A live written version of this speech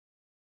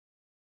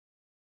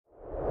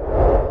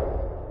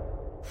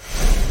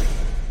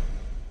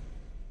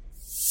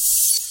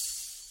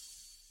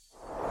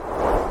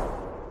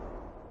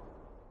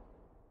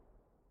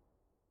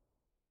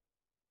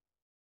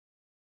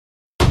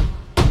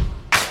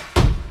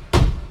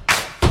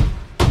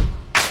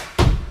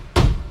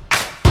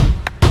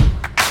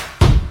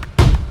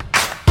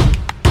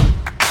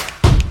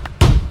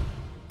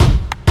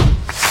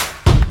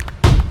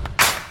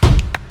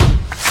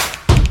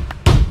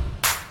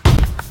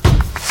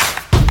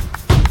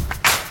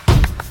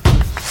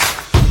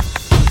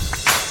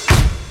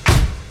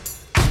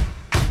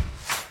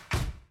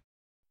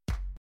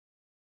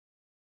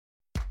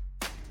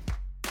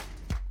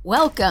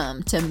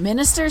Welcome to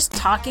Ministers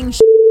Talking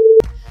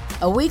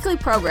a weekly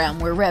program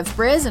where Rev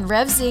Briz and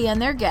Rev Z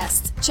and their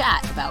guests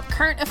chat about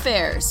current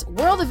affairs,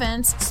 world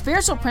events,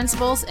 spiritual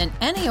principles, and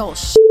any old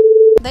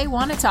they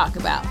want to talk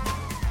about.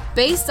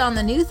 Based on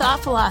the New Thought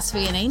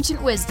philosophy and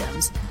ancient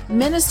wisdoms,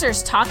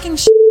 Ministers Talking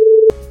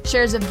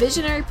shares a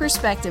visionary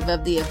perspective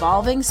of the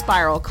evolving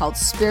spiral called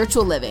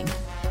spiritual living.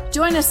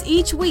 Join us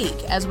each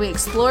week as we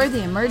explore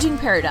the emerging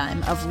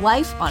paradigm of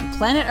life on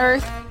planet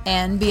Earth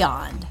and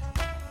beyond.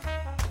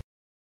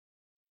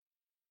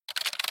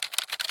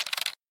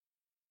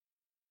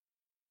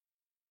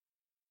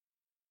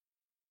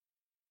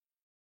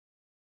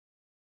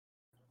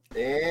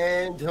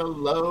 And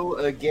hello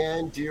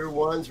again, dear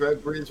ones. Rev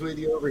Briz with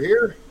you over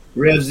here.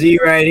 Rev Z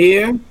right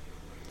here.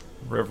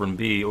 Reverend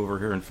B over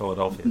here in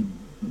Philadelphia.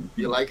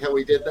 You like how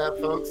we did that,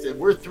 folks? And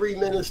we're three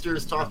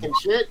ministers talking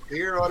shit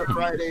here on a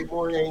Friday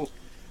morning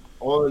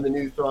on the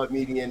New Thought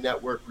Media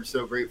Network. We're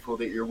so grateful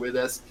that you're with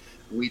us.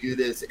 We do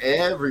this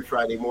every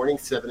Friday morning,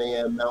 7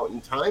 a.m.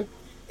 Mountain Time,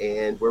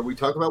 and where we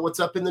talk about what's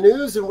up in the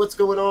news and what's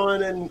going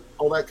on and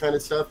all that kind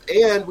of stuff.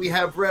 And we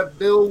have Rev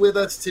Bill with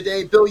us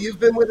today. Bill,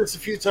 you've been with us a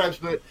few times,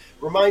 but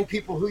remind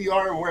people who you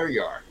are and where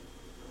you are.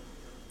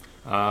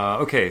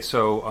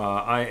 So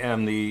I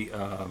am the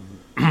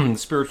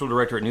spiritual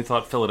director at New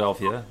Thought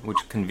Philadelphia,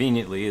 which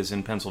conveniently is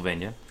in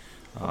Pennsylvania,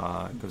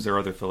 because there are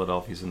other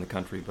Philadelphias in the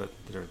country, but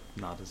they're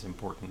not as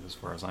important as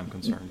far as I'm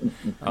concerned.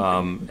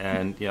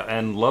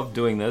 And love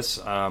doing this.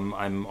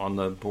 I'm on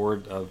the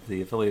board of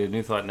the affiliated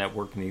New Thought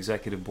Network and the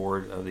executive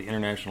board of the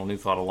International New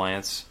Thought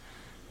Alliance,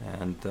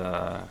 and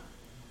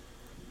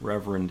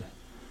Reverend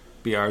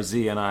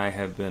BRZ and I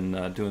have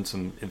been doing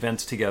some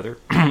events together,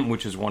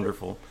 which is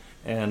wonderful.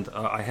 And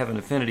I have an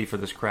affinity for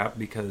this crap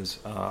because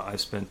I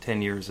spent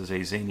 10 years as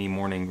a zany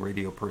morning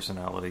radio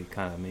personality,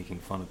 kind of making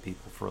fun of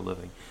people for a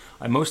living.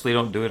 I mostly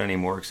don't do it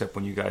anymore, except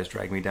when you guys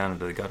drag me down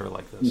into the gutter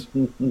like this.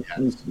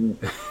 Yes,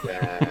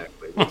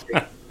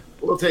 exactly.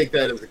 We'll take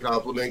that as a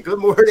compliment. Good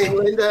morning,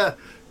 Linda.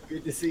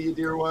 Good to see you,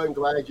 dear one.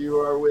 Glad you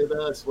are with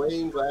us.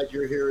 Wayne, glad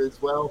you're here as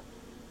well.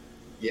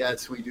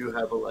 Yes, we do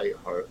have a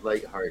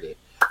lighthearted.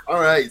 All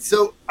right,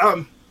 so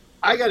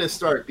I got to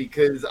start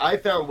because I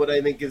found what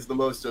I think is the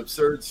most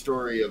absurd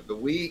story of the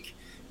week,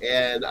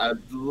 and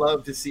I'd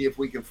love to see if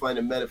we can find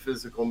a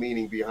metaphysical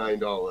meaning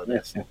behind all of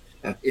this.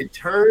 It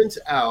turns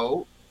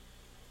out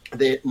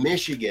that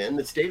Michigan,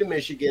 the state of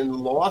Michigan,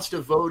 lost a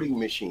voting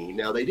machine.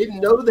 Now, they didn't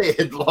know they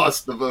had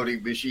lost the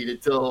voting machine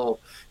until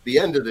the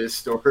end of this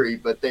story,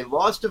 but they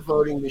lost a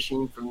voting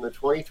machine from the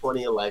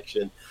 2020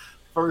 election.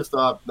 First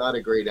off, not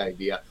a great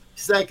idea.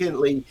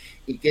 Secondly,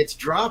 it gets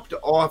dropped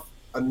off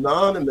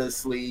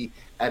anonymously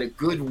at a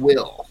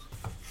Goodwill.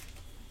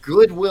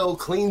 Goodwill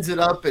cleans it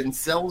up and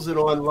sells it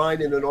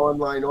online in an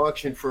online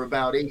auction for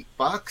about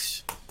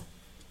 $8.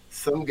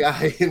 Some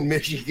guy in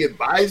Michigan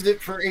buys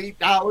it for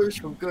 $8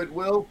 from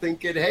Goodwill,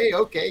 thinking, hey,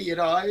 okay,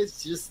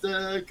 it's just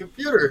a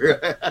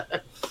computer.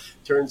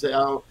 Turns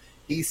out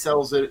he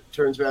sells it,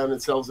 turns around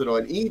and sells it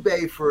on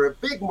eBay for a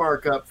big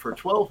markup for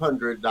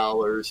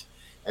 $1,200,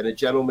 and a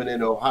gentleman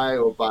in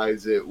Ohio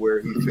buys it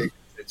where he figures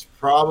it's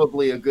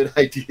probably a good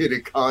idea to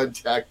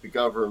contact the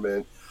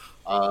government.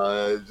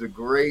 It's a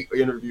great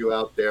interview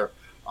out there.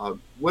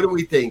 What do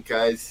we think,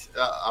 guys?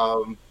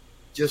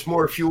 Just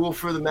more fuel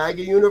for the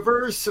MAGA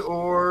universe,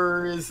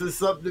 or is this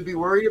something to be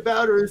worried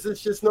about, or is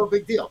this just no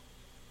big deal?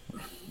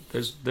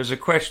 There's a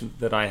question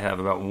that I have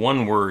about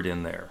one word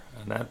in there,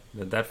 and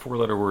that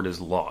four-letter word is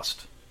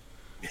lost.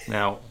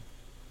 Now,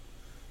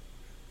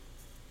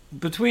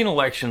 between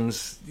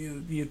elections,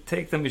 you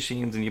take the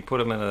machines and you put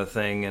them in a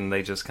thing, and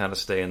they just kind of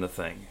stay in the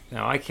thing.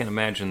 Now, I can't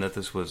imagine that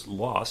this was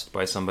lost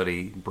by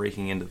somebody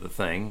breaking into the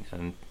thing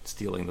and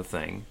stealing the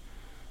thing,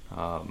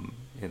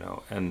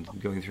 and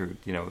going through,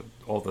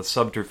 all the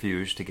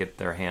subterfuge to get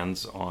their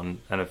hands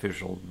on an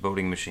official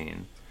voting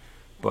machine.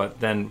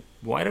 But then,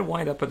 why did it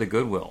wind up at the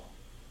Goodwill?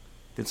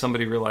 Did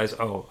somebody realize,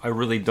 I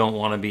really don't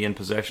want to be in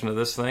possession of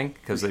this thing?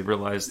 Because they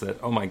realized that,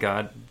 oh my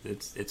God,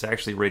 it's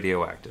actually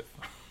radioactive.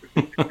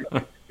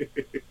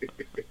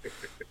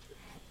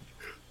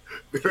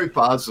 Very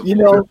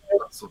possible.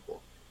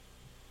 Possible.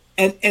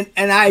 And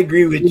I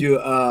agree with you,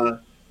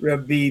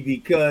 Rev B,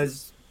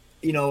 because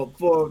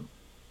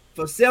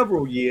for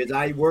several years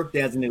I worked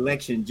as an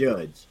election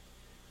judge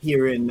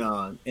here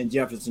in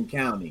Jefferson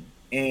County,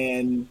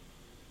 and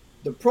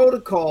the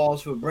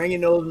protocols for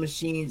bringing those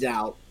machines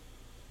out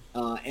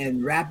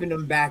and wrapping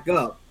them back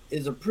up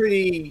is a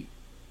pretty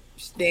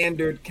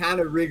standard, kind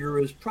of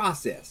rigorous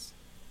process.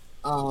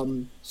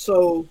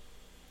 So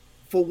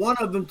for one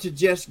of them to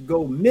just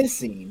go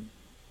missing,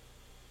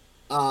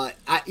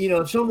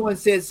 if someone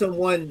said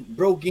someone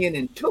broke in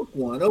and took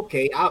one,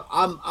 okay,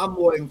 I'm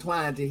more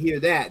inclined to hear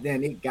that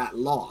than it got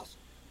lost,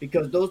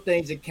 because those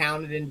things are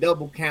counted and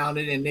double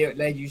counted, and they're,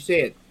 like you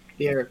said,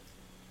 they're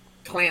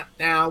clamped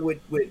down with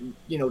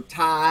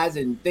ties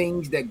and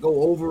things that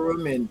go over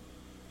them, and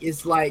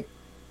it's like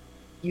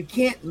you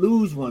can't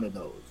lose one of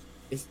those.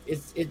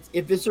 It's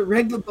if it's a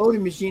regular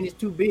voting machine, it's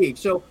too big.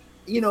 So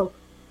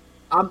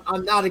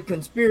I'm not a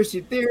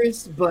conspiracy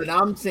theorist, but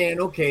I'm saying,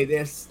 okay,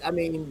 is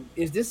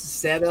this a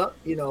setup?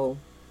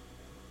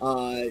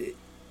 Uh,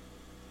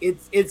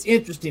 it's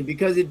interesting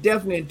because it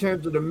definitely, in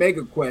terms of the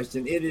mega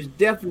question, it is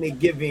definitely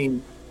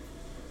giving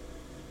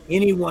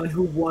anyone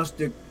who wants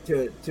to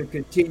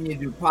continue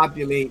to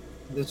populate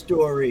the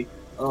story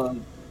of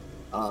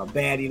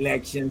bad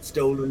elections,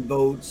 stolen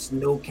votes,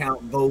 no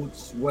count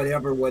votes,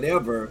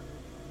 whatever.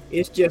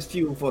 It's just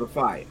fuel for the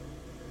fire.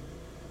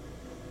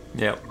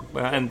 Yeah,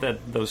 and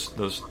those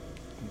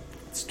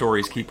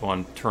stories keep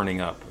on turning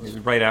up.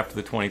 Right after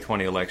the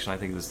 2020 election, I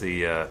think it was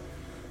the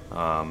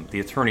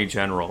Attorney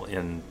General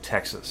in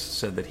Texas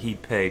said that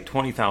he'd pay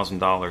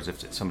 $20,000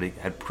 if somebody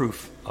had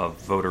proof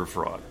of voter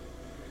fraud.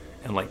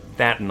 And like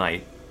that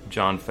night,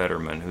 John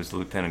Fetterman, who's the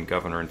Lieutenant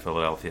Governor in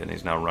Philadelphia and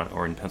he's now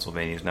in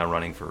Pennsylvania, he's now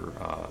running for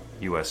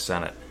U.S.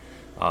 Senate,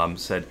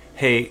 said,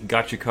 "Hey,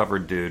 got you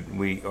covered, dude.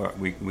 We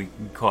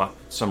caught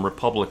some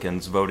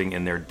Republicans voting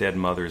in their dead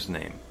mother's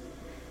name."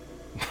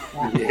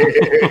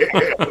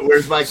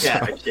 Where's my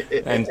cash?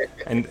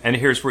 and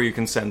here's where you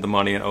can send the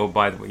money. And oh,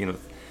 by the way,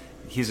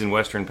 he's in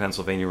Western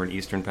Pennsylvania or in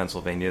Eastern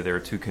Pennsylvania. There are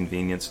two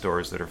convenience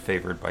stores that are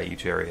favored by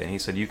each area, and he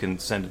said you can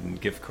send in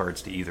gift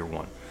cards to either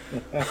one.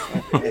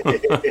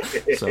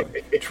 So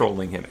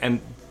trolling him, and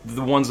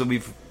the ones that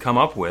we've come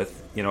up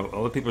with,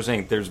 other people are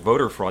saying there's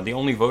voter fraud. The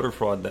only voter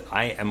fraud that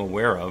I am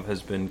aware of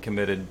has been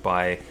committed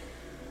by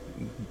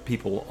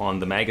people on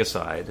the MAGA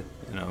side,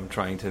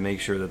 trying to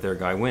make sure that their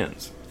guy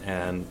wins.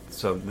 And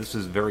so this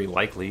is very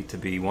likely to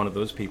be one of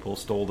those people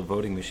stole the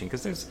voting machine,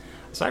 because as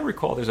I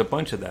recall, there's a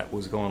bunch of that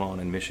was going on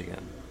in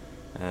Michigan,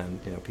 and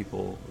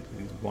people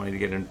wanting to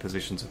get in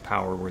positions of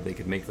power where they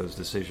could make those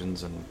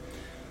decisions and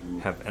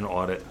have an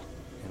audit,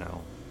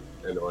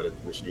 and audit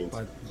machines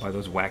by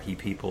those wacky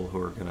people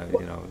who are going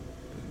to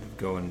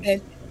go and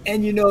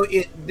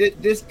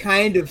this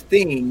kind of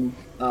thing,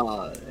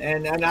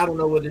 and I don't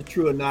know whether it's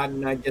true or not,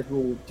 and I guess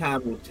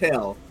time will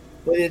tell.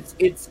 But it's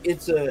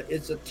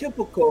a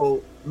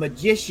typical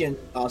magician,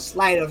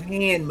 sleight of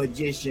hand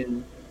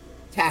magician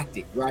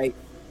tactic, right?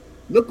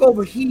 Look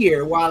over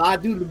here while I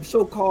do the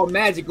so-called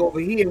magic over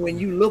here. When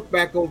you look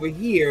back over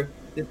here,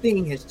 the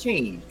thing has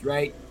changed,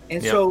 right?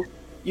 And so,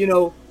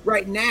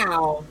 right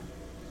now,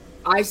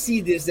 I see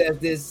this as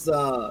this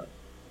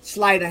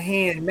sleight of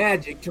hand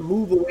magic to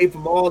move away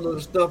from all of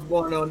the stuff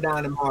going on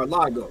down in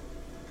Mar-a-Lago,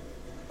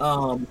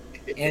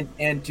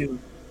 and to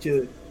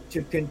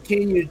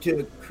continue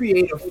to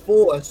create a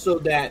force so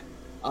that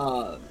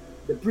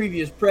the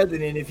previous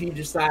president, if he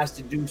decides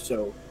to do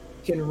so,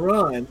 can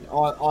run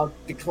or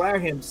declare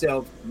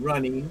himself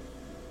running,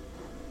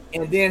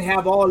 and then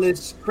have all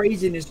this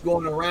craziness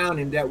going around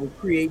him that will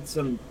create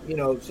some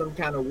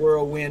kind of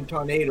whirlwind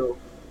tornado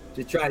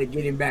to try to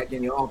get him back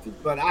in the office.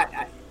 But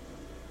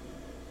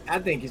I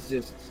think it's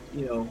just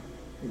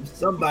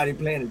somebody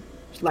playing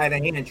a sleight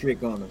of hand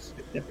trick on us.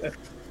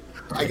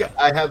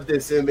 I have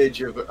this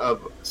image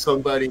of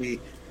somebody,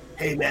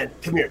 "Hey man,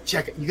 come here,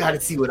 check it. You got to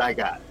see what I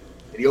got."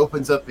 And he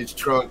opens up his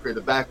trunk or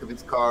the back of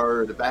his car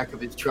or the back of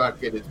his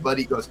truck, and his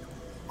buddy goes,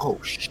 "Oh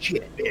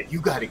shit, man,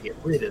 you got to get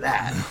rid of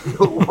that.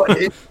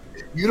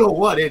 You don't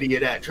want any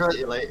of that."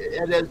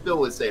 And as Bill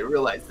would say,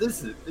 realize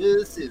this is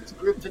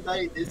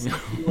kryptonite. This is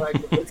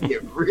let's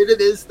get rid of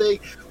this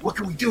thing. What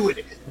can we do with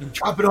it?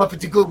 Drop it off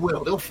at the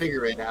Goodwill. They'll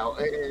figure it out.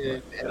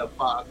 And a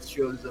box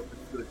shows up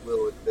at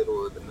Goodwill in the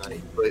middle of the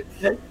night. But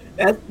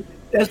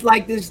that's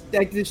like this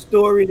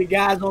story. The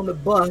guy's on the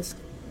bus,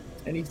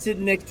 and he's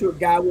sitting next to a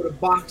guy with a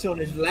box on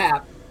his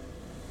lap.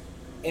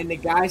 And the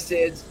guy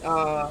says,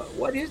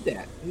 "What is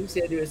that?" He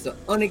said, "It's an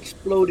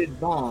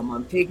unexploded bomb.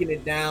 I'm taking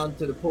it down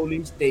to the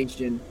police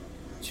station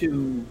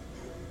to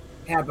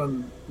have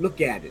them look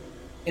at it."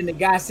 And the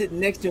guy sitting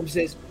next to him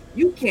says,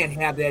 "You can't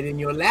have that in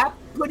your lap.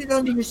 Put it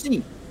under your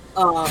seat."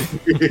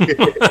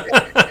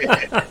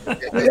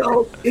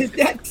 It's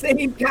that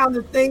same kind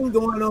of thing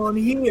going on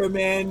here,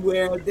 man,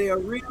 where they are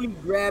really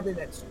grabbing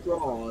at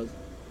straws.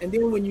 And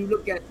then when you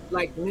look at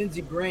like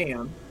Lindsey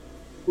Graham,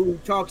 who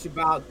talks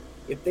about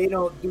if they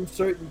don't do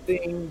certain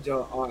things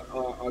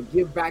or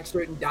give back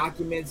certain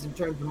documents in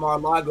terms of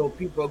Mar-a-Lago,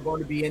 people are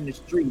going to be in the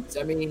streets.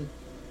 I mean,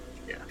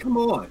 Come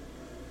on.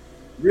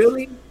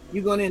 Really?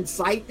 You're going to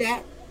incite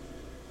that?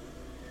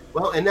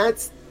 Well, and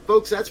that's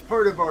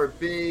part of our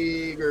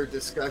bigger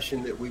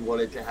discussion that we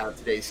wanted to have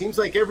today. Seems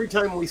like every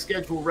time we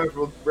schedule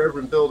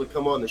Reverend Bill to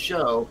come on the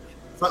show,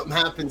 something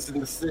happens in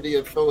the city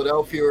of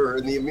Philadelphia or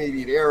in the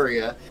immediate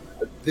area.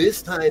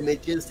 This time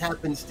it just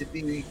happens to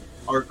be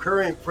our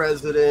current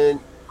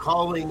president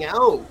calling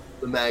out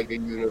the MAGA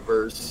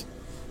universe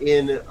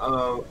in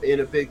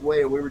a big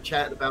way, and we were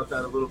chatting about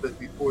that a little bit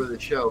before the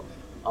show.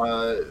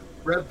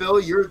 Rev Bill,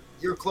 you're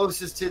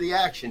closest to the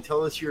action.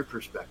 Tell us your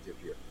perspective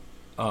here.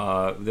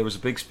 There was a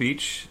big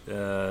speech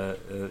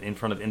in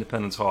front of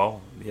Independence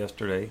Hall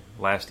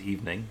last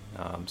evening.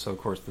 So, of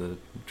course, the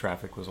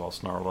traffic was all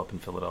snarled up in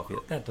Philadelphia.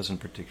 That doesn't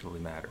particularly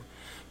matter.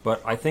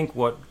 But I think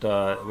what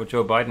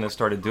Joe Biden has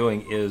started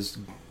doing is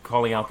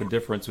calling out the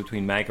difference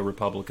between MAGA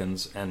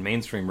Republicans and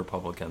mainstream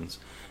Republicans,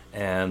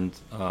 and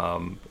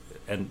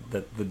and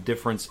that the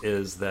difference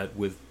is that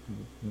with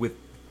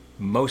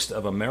most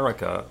of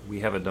America,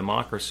 we have a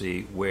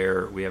democracy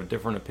where we have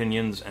different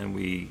opinions and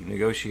we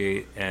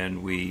negotiate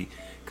and we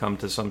come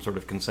to some sort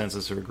of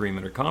consensus or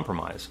agreement or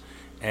compromise.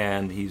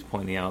 And he's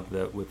pointing out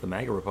that with the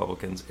MAGA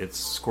Republicans, it's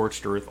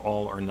scorched earth,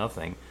 all or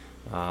nothing.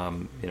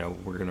 We're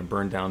going to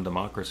burn down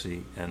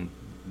democracy, and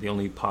the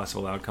only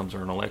possible outcomes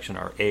of an election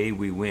are A,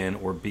 we win,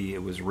 or B,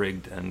 it was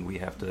rigged and we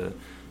have to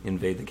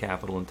invade the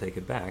Capitol and take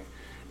it back.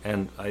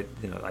 And I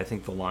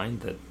think the line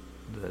that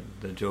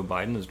Joe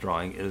Biden is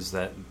drawing is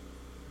that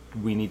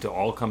we need to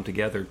all come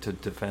together to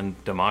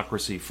defend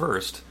democracy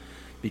first,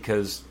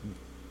 because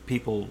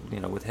people,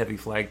 with heavy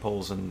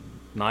flagpoles and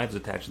knives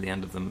attached to the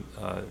end of them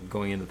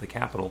going into the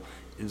Capitol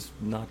is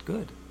not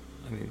good.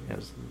 I mean,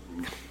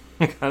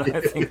 I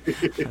think,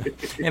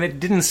 and it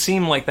didn't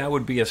seem like that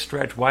would be a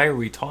stretch. Why are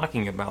we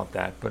talking about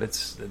that? But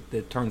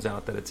it turns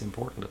out that it's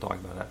important to talk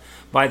about that.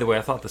 By the way,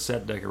 I thought the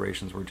set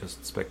decorations were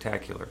just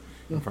spectacular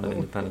in front of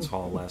Independence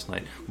Hall last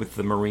night, with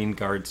the Marine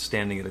Guards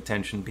standing at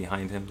attention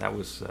behind him. That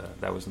was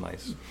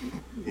nice.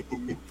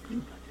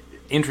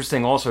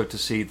 Interesting also to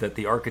see that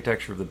the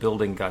architecture of the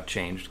building got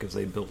changed, because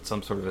they built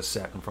some sort of a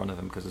set in front of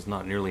him, because it's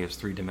not nearly as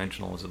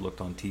three-dimensional as it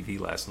looked on TV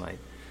last night.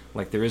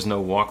 Like, there is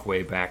no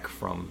walkway back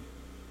from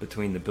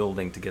between the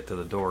building to get to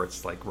the door.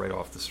 It's like right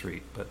off the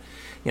street. But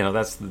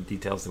that's the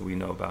details that we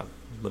know about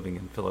living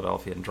in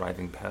Philadelphia and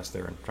driving past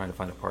there and trying to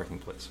find a parking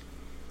place.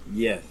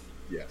 Yes.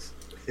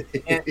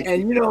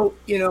 And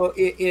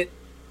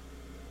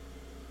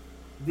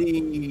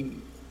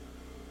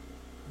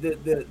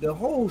the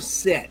whole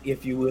set,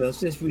 if you will,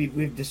 since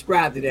we've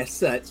described it as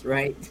such,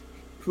 right,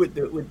 with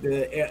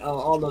the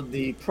all of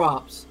the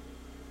props.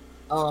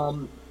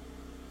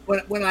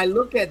 When I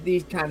look at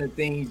these kind of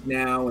things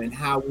now and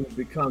how we've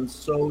become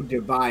so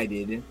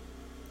divided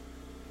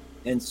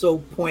and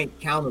so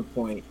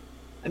counterpoint,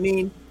 I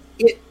mean,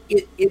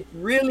 it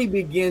really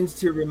begins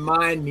to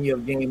remind me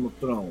of Game of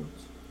Thrones.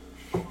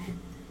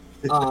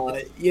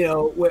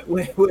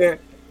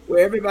 Where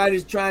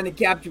everybody's trying to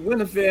capture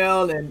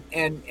Winterfell,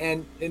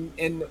 and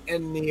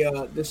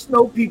the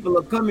snow people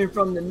are coming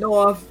from the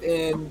north,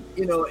 and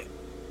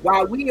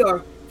while we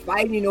are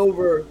fighting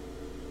over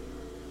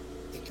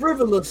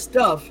frivolous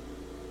stuff,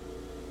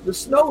 the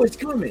snow is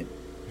coming,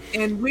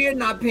 and we're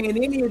not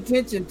paying any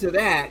attention to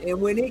that. And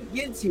when it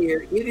gets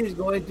here, it is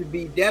going to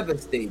be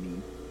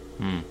devastating.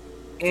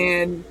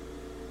 And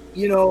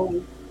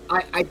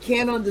I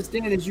can't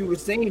understand, as you were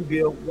saying,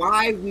 Bill,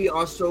 why we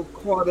are so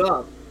caught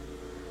up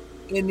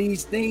in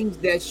these things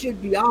that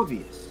should be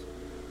obvious,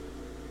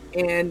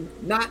 and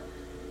not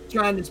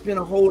trying to spend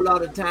a whole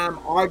lot of time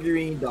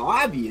arguing the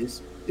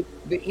obvious.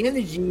 The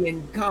energy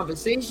and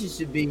conversation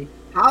should be,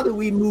 how do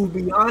we move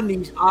beyond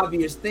these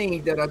obvious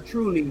things that are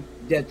truly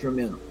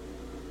detrimental?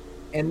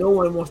 And no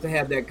one wants to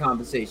have that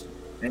conversation,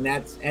 and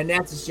that's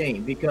a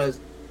shame, because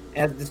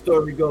as the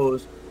story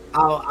goes,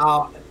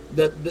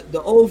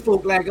 the old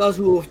folk like us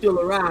who are still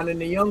around, and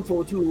the young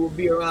folks who will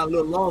be around a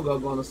little longer, are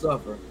going to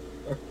suffer.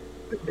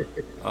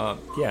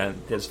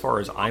 As far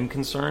as I'm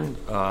concerned,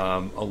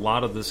 a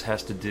lot of this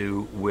has to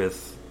do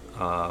with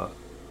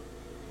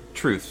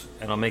truth,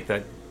 and I'll make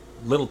that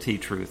little t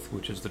truth,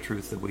 which is the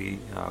truth that we,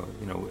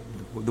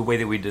 the way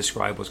that we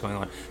describe what's going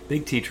on.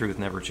 Big T truth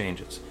never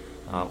changes,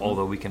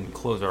 although we can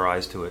close our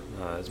eyes to it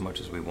as much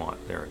as we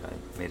want. There,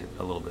 I made it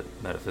a little bit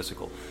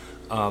metaphysical.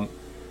 The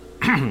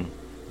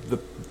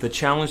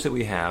challenge that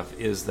we have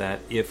is that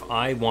if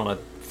I want to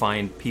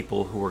find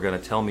people who are going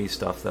to tell me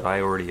stuff that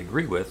I already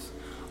agree with,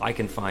 I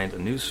can find a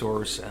news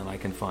source, and I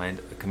can find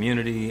a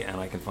community, and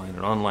I can find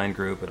an online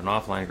group and an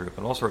offline group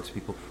and all sorts of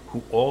people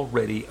who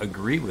already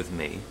agree with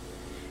me,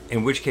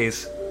 in which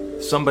case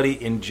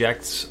somebody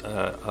injects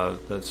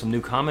some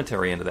new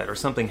commentary into that, or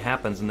something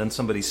happens and then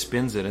somebody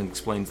spins it and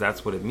explains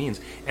that's what it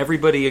means.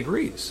 Everybody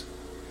agrees.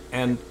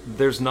 And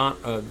there's not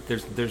a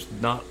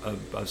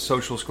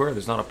social square,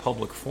 there's not a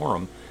public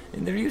forum.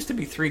 And there used to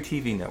be 3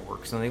 TV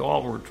networks, and they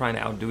all were trying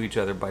to outdo each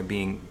other by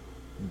being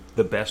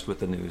the best with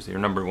the news, their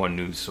number one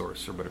news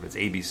source, or whatever, it's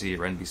ABC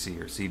or NBC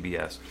or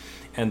CBS.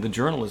 And the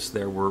journalists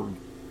there were,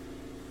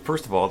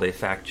 first of all, they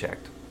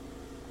fact-checked.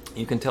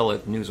 You can tell a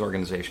news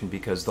organization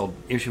because they'll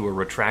issue a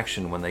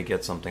retraction when they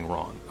get something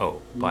wrong.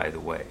 Oh, by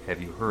the way,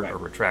 have you heard a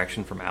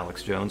retraction from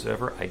Alex Jones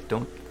ever? I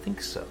don't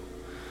think so.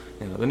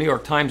 The New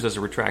York Times does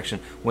a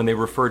retraction when they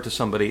refer to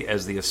somebody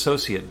as the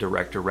associate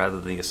director rather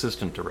than the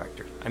assistant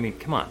director. I mean,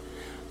 come on.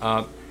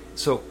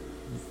 So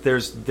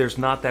there's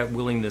not that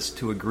willingness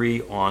to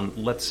agree on,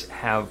 let's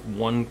have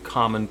one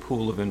common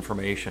pool of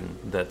information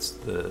that's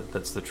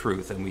the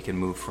truth, and we can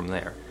move from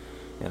there.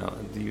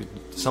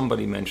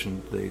 Somebody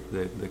mentioned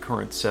the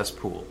current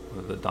cesspool,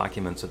 the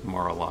documents at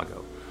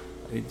Mar-a-Lago.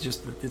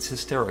 It's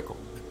hysterical.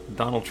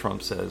 Donald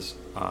Trump says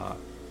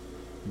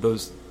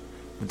the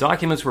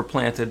documents were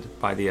planted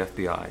by the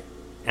FBI,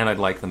 and I'd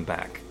like them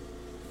back.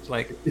 It's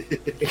like,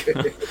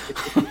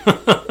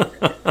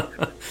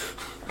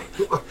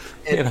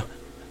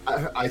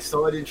 I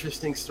saw an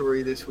interesting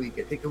story this week.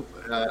 I think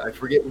I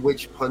forget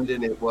which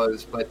pundit it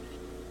was, but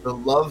The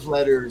love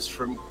letters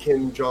from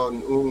Kim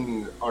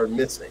Jong-un are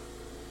missing.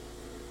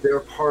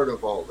 They're part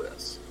of all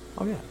this.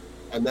 Oh yeah.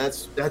 And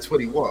that's what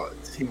he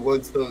wants. He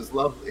wants those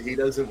love. He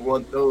doesn't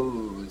want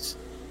those.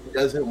 He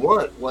doesn't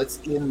want what's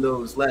in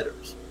those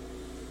letters.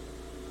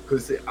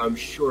 Because I'm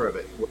sure of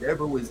it.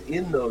 Whatever was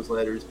in those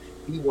letters,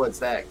 he wants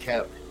that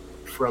kept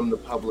from the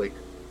public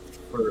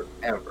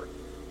forever,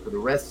 for the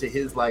rest of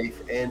his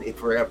life and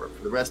forever,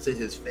 for the rest of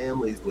his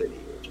family's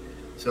lineage.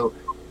 So,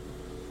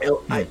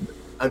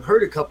 I've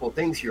heard a couple of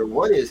things here.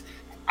 One is,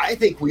 I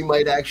think we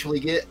might actually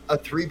get a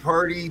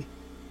 3-party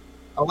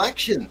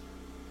election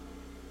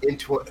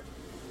into.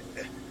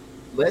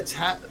 Let's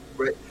have.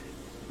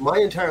 My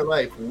entire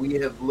life, we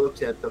have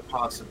looked at the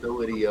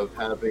possibility of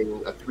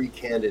having a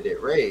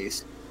 3-candidate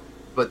race,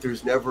 but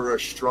there's never a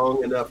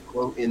strong enough,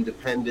 quote,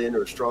 independent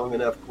or strong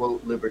enough,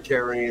 quote,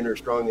 libertarian or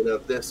strong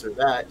enough this or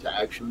that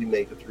to actually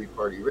make a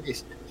 3-party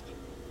race.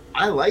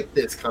 I like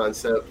this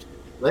concept.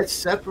 Let's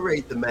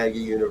separate the MAGA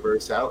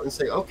universe out and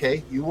say,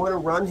 okay, you want to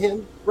run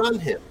him? Run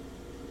him.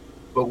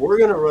 But we're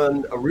going to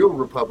run a real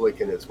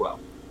Republican as well.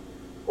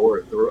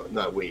 Or,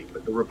 not we,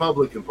 but the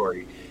Republican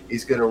Party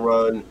is going to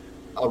run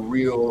a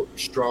real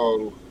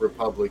strong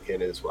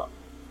Republican as well.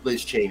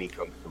 Liz Cheney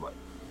comes to mind.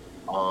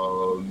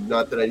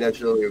 Not that I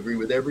necessarily agree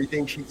with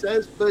everything she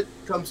says, but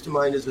comes to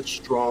mind as a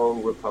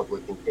strong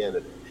Republican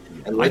candidate.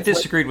 And I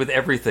disagreed with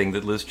everything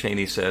that Liz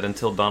Cheney said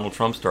until Donald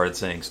Trump started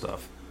saying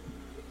stuff.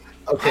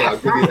 Okay, I'll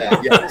give you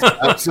that. Yes,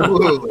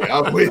 absolutely.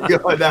 I'm with you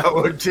on that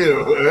one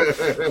too.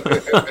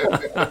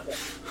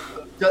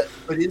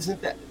 But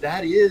isn't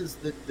that is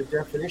the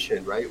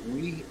definition, right?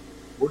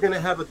 We're going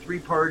to have a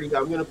 3-party.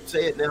 I'm going to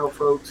say it now,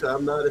 folks.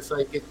 I'm not a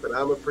psychic, but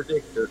I'm a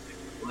predictor.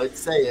 Let's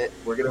say it.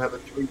 We're going to have a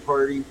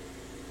 3-party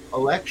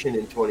election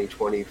in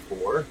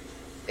 2024,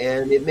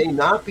 and it may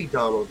not be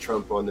Donald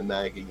Trump on the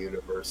MAGA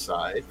universe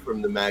side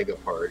from the MAGA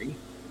party,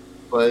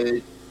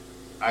 but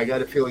I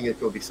got a feeling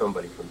it will be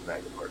somebody from the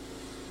MAGA party.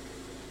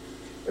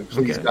 And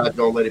please, okay, God,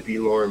 don't let it be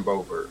Lauren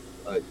Boebert.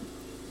 I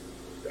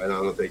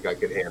don't think I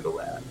could handle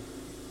that.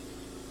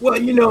 Well,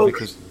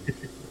 because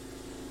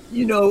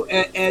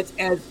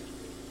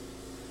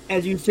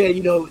as you said,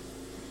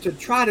 to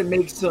try to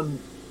make some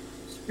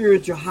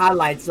spiritual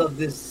highlights of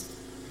this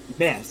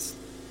mess,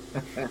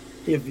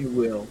 if you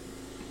will,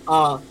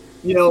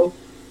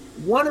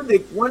 one of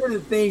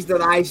the things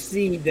that I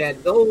see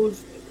that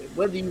those,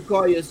 whether you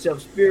call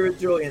yourself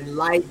spiritual,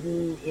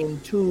 enlightened, in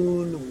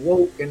tune,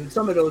 woke, and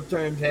some of those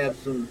terms have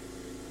some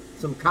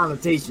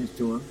connotations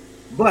to them,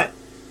 but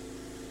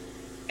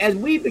as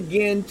we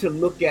begin to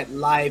look at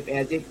life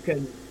as it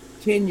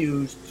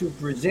continues to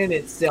present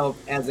itself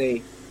as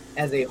a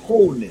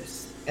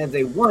wholeness, as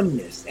a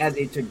oneness, as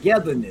a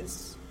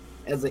togetherness,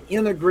 as an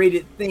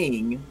integrated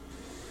thing,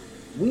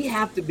 we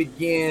have to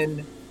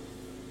begin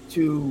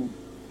to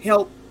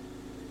help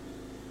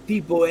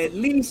people at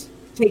least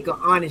take an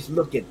honest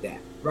look at that,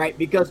 right?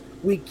 Because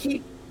we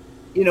keep,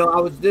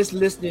 I was just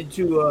listening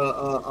to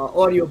a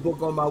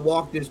audiobook on my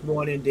walk this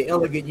morning, The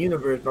Elegant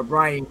Universe by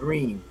Brian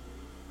Greene.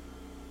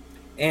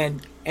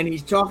 And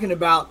he's talking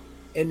about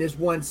in this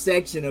one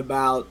section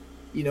about,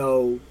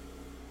 we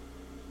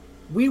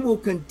will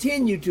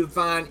continue to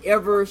find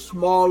ever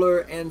smaller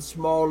and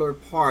smaller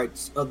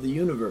parts of the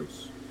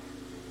universe.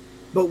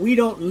 But we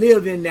don't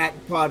live in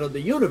that part of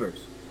the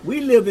universe. We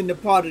live in the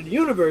part of the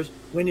universe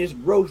when it's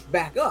grossed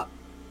back up,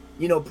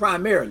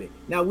 primarily.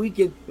 Now we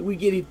get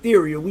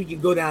ethereal, we can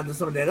go down to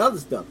some of that other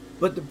stuff.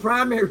 But the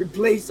primary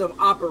place of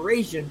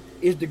operation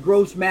is the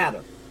gross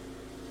matter.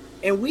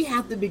 And we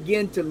have to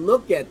begin to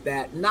look at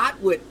that, not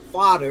with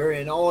fodder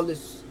and all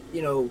this,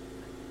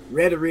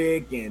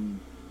 rhetoric and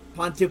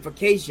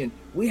pontification.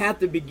 We have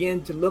to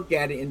begin to look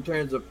at it in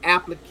terms of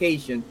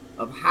application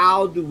of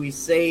how do we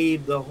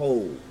save the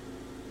whole.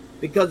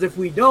 Because if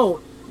we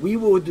don't, we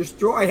will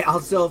destroy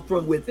ourselves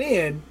from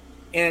within,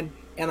 and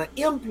an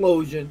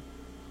implosion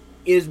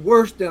is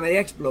worse than an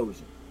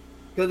explosion.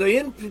 Because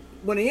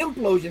when the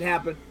implosion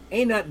happens,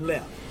 ain't nothing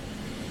left.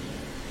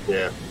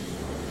 Yeah.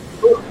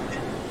 Well,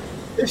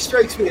 this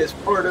strikes me as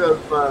part of,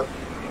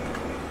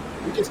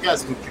 we just got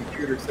some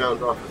computer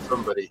sound off of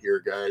somebody here,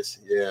 guys.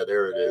 Yeah,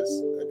 there it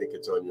is. I think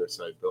it's on your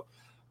side, Bill.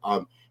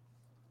 All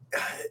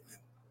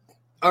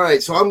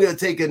right, so I'm going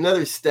to take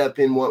another step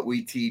in what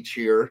we teach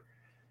here,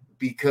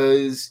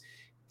 because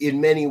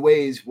in many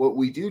ways, what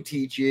we do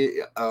teach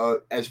you,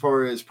 as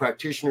far as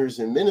practitioners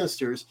and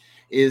ministers,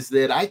 is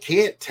that I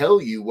can't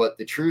tell you what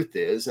the truth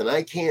is, and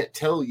I can't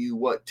tell you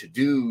what to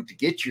do to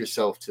get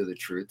yourself to the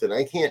truth, and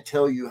I can't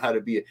tell you how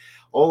to be.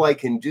 All I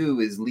can do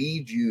is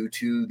lead you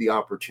to the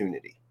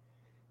opportunity,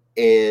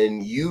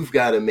 and you've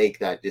got to make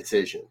that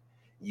decision.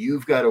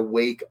 You've got to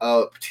wake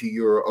up to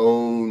your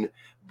own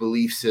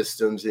belief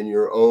systems and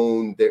your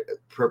own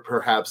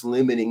perhaps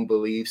limiting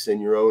beliefs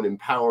and your own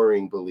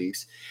empowering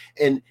beliefs.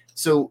 And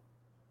so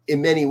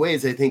in many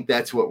ways, I think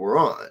that's what we're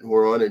on.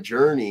 We're on a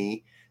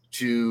journey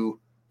to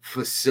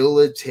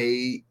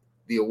facilitate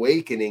the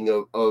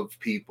awakening of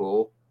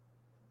people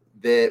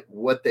that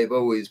what they've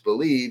always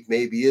believed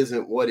maybe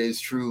isn't what is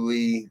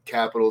truly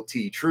capital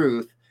T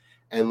truth,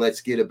 and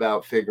let's get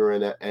about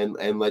figuring it,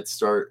 and let's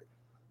start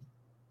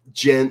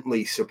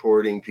gently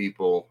supporting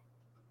people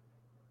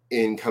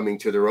in coming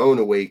to their own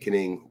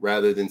awakening,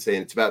 rather than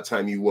saying it's about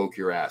time you woke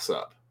your ass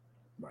up.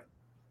 Right.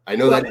 I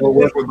know that don't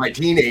work with my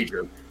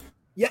teenager.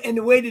 Yeah, and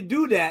the way to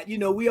do that,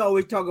 we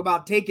always talk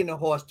about taking a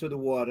horse to the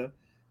water,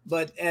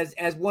 but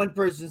as one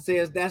person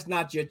says, that's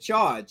not your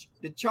charge.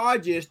 The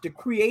charge is to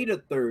create a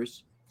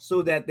thirst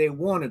so that they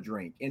want to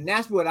drink, and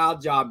that's what our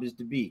job is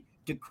to be,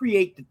 to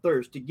create the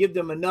thirst, to give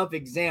them enough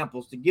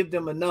examples, to give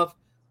them enough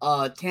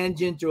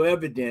tangential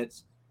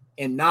evidence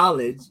and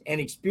knowledge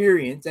and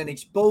experience and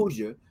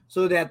exposure,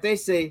 so that they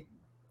say,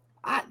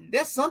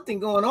 there's something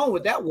going on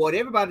with that water.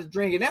 Everybody's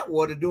drinking that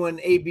water doing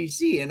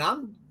ABC, and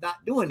I'm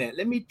not doing that.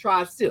 Let me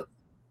try a sip.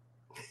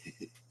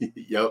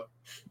 Yep.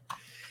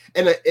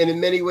 And in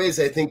many ways,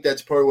 I think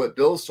that's part of what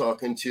Bill's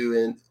talking to.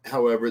 And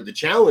however, the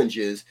challenge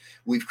is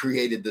we've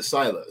created the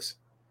silos.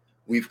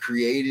 We've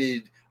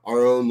created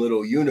our own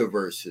little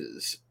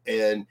universes.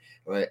 And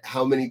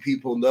how many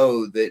people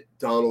know that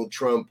Donald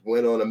Trump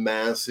went on a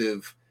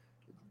massive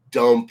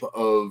dump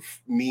of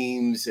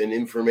memes and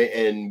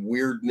information and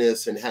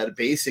weirdness and had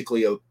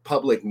basically a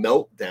public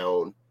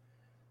meltdown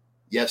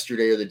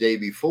yesterday or the day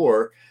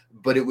before,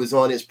 but it was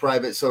on his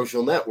private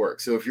social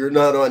network. So if you're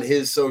not on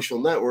his social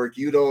network,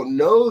 you don't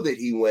know that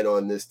he went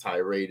on this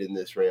tirade and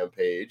this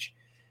rampage.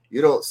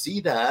 You don't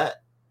see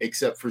that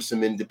except for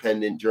some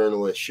independent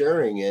journalists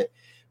sharing it.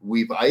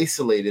 We've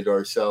isolated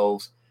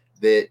ourselves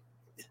that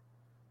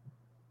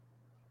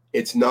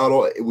it's not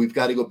all, we've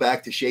got to go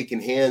back to shaking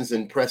hands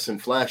and pressing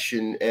flesh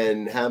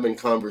and having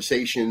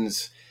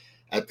conversations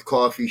at the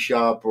coffee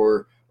shop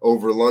or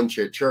over lunch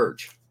at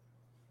church.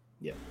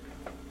 Yeah.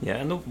 Yeah,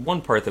 and the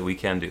one part that we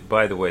can do,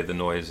 by the way, the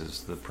noise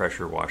is the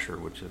pressure washer,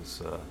 which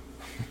is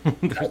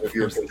out of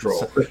your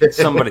control.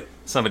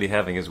 somebody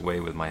having his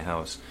way with my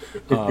house.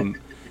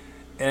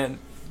 And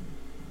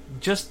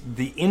just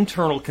the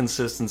internal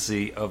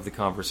consistency of the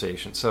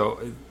conversation. So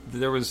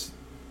there was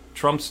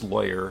Trump's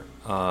lawyer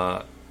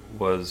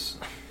was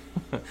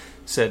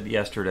said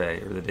yesterday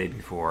or the day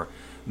before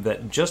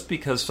that just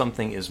because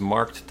something is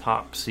marked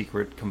top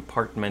secret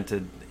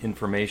compartmented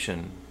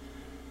information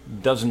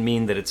doesn't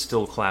mean that it's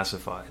still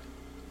classified.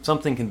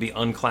 Something can be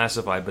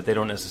unclassified, but they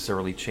don't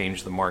necessarily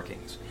change the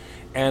markings.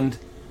 And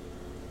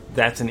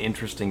that's an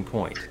interesting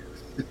point.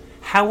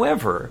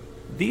 However,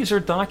 these are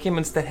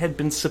documents that had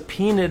been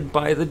subpoenaed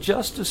by the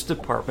Justice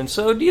Department.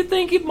 So do you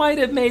think it might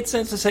have made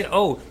sense to say,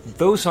 oh,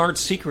 those aren't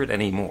secret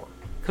anymore?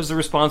 Because the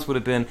response would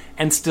have been,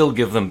 and still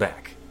give them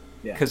back.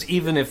 Because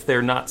even if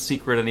they're not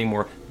secret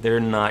anymore, they're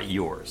not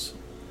yours.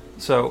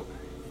 So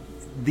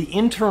the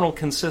internal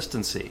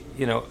consistency,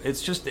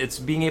 it's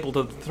being able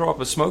to throw up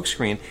a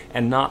smokescreen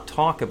and not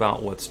talk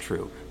about what's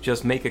true.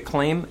 Just make a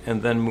claim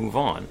and then move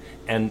on.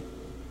 And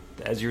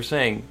as you're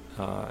saying,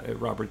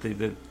 Robert,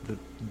 the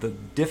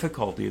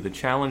difficulty, the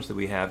challenge that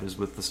we have is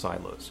with the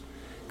silos.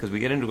 Because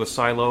we get into a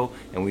silo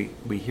and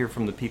we hear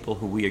from the people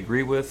who we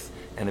agree with,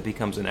 and it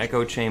becomes an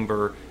echo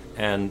chamber.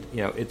 And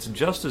it's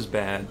just as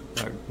bad.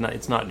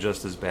 It's not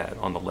just as bad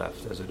on the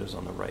left as it is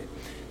on the right,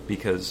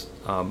 because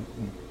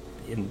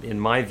in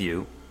my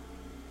view,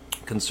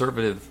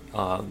 conservative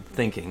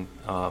thinking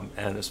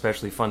and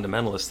especially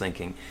fundamentalist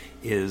thinking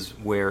is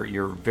where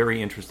you're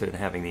very interested in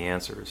having the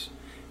answers,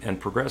 and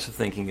progressive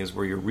thinking is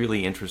where you're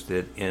really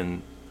interested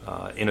in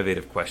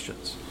innovative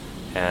questions.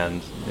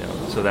 And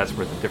so that's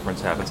where the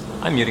difference happens.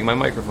 I'm muting my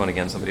microphone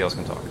again. Somebody else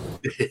can talk.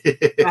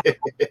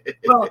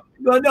 Well,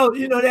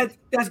 no,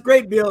 that's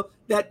great, Bill.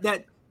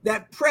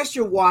 That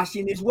pressure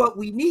washing is what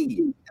we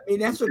need. I mean,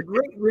 that's a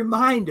great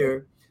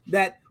reminder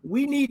that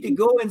we need to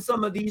go in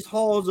some of these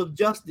halls of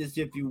justice,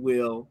 if you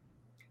will,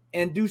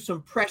 and do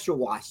some pressure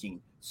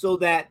washing so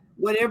that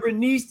whatever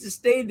needs to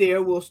stay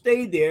there will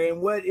stay there, and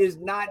what is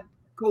not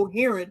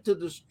coherent to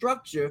the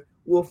structure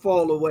will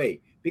fall away.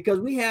 Because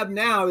we have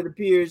now, it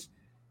appears,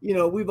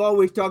 we've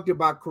always talked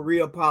about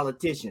career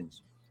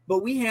politicians, but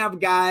we have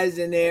guys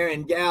in there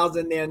and gals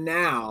in there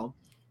now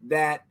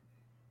that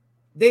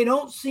they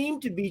don't seem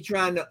to be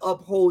trying to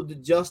uphold the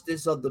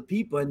justice of the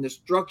people and the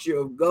structure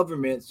of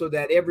government so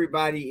that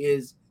everybody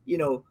is,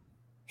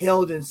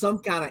 held in some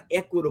kind of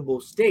equitable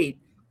state.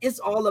 It's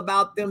all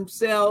about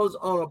themselves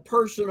on a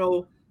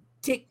personal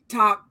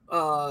TikTok,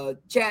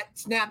 chat,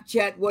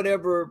 Snapchat,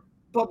 whatever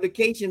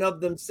publication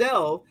of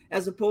themselves,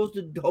 as opposed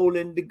to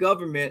holding the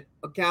government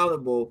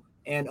accountable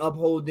and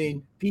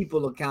upholding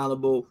people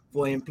accountable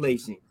for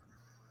inflation.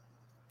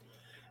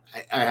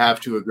 I have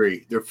to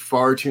agree. There are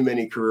far too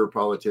many career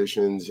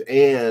politicians,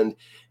 and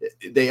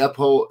they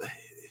uphold.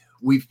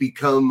 We've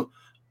become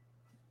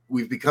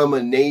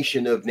a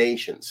nation of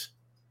nations.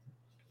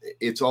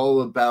 It's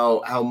all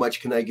about how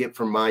much can I get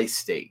for my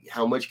state?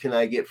 How much can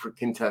I get for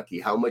Kentucky?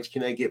 How much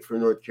can I get for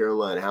North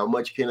Carolina? How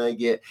much can I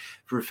get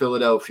for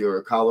Philadelphia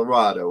or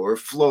Colorado or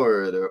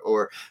Florida?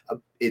 Or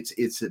it's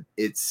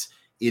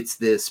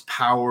this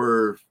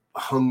power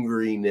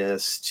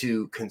hungriness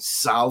to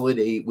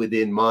consolidate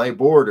within my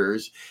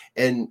borders.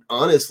 And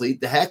honestly,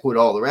 the heck with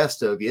all the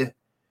rest of you.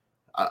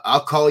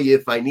 I'll call you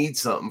if I need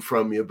something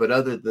from you. But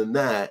other than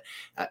that,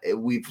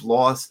 we've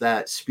lost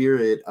that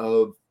spirit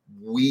of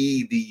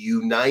we, the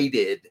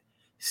United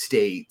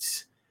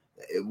States.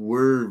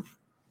 We're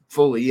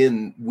fully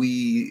in we,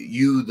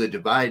 you, the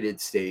divided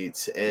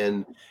states,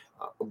 and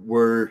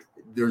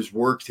there's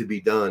work to be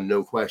done,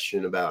 no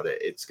question about it.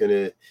 It's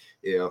gonna,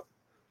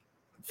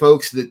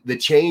 folks, the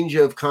change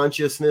of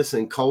consciousness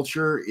and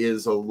culture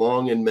is a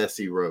long and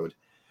messy road.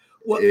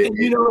 Well,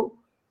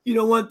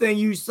 one thing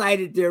you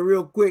cited there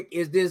real quick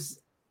is this,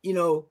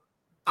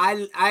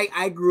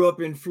 I grew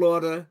up in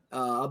Florida,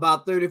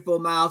 about 34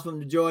 miles from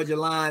the Georgia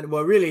line.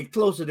 Well, really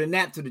closer than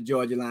that to the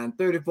Georgia line,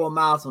 34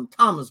 miles from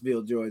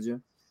Thomasville,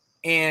 Georgia.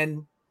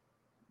 And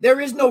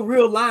there is no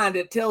real line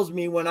that tells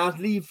me when I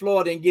leave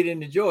Florida and get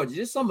into Georgia.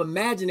 There's some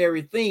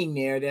imaginary thing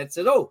there that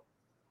said, oh,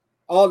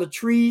 all the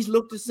trees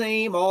look the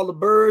same, all the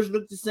birds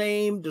look the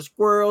same, the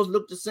squirrels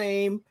look the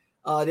same.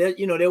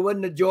 There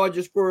wasn't a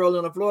Georgia squirrel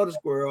and a Florida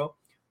squirrel.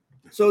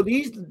 So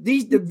these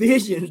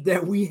divisions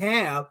that we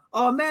have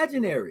are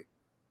imaginary.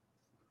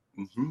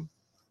 Mm-hmm.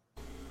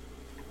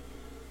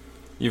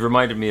 You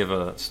reminded me of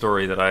a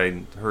story that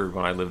I heard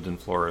when I lived in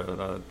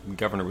Florida. The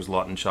governor was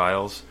Lawton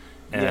Chiles,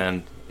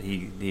 and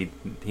he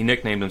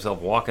nicknamed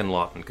himself Walkin'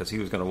 Lawton because he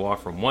was going to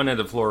walk from one end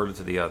of Florida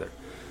to the other.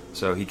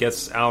 So he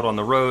gets out on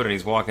the road, and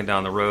he's walking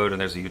down the road, and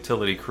there's a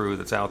utility crew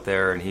that's out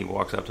there, and he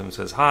walks up to him and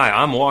says, "Hi,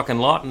 I'm Walkin'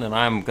 Lawton, and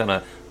I'm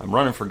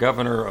running for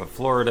governor of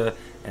Florida,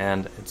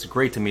 and it's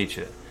great to meet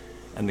you."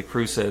 And the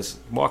crew says,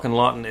 "Walkin'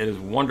 Lawton, it is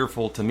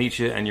wonderful to meet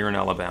you, and you're in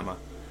Alabama."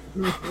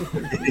 You're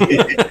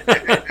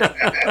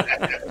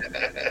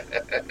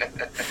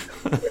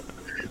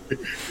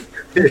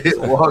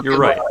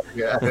right.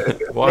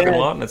 Walkin'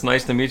 Lawton, it's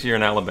nice to meet you, you're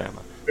in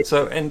Alabama.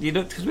 So, and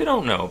because we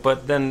don't know,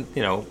 but then,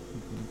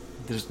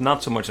 there's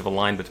not so much of a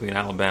line between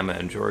Alabama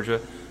and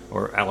Georgia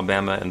or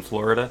Alabama and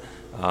Florida,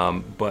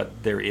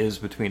 but there is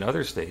between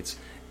other states.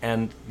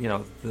 And,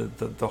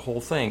 the whole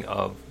thing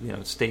of,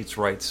 states'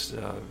 rights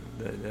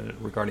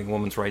regarding a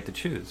woman's right to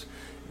choose.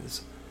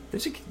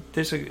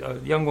 There's a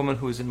young woman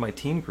who is in my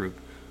teen group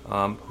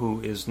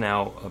who is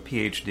now a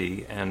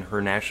PhD, and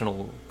her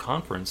national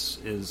conference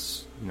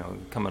is,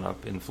 coming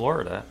up in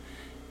Florida,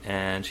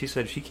 and she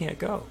said she can't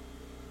go.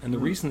 And the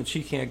reason that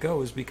she can't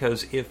go is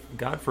because if,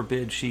 God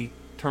forbid, she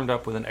turned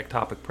up with an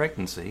ectopic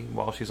pregnancy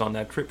while she's on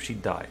that trip,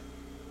 she'd die.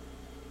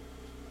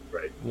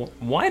 Right.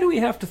 Why do we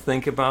have to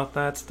think about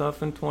that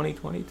stuff in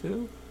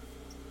 2022?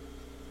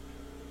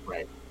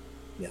 Right.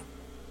 Yeah.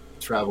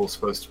 Travel's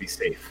supposed to be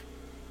safe.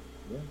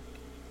 Yeah.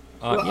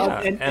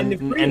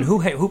 And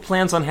who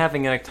plans on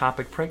having an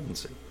ectopic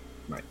pregnancy?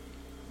 Right.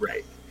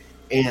 Right.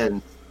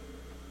 And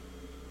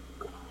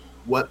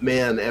what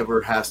man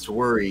ever has to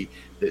worry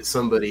that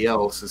somebody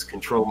else is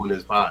controlling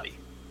his body?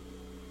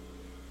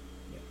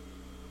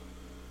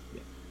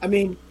 I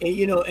mean,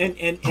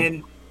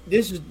 and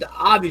this is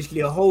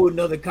obviously a whole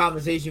nother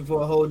conversation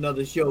for a whole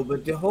nother show,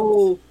 but the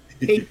whole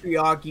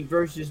patriarchy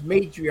versus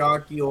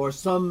matriarchy or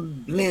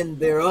some blend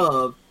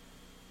thereof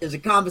is a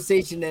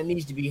conversation that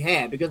needs to be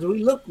had, because when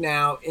we look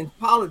now in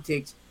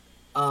politics,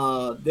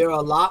 there are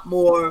a lot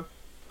more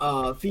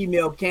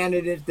female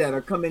candidates that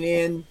are coming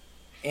in,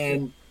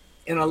 and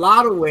in a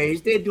lot of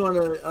ways, they're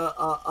doing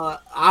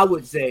I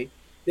would say,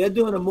 they're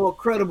doing a more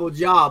credible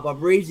job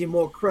of raising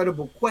more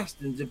credible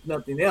questions, if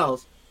nothing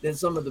else, than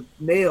some of the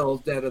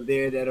males that are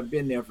there that have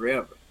been there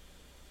forever.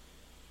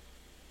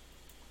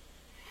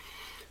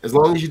 As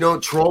long as you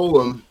don't troll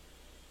them.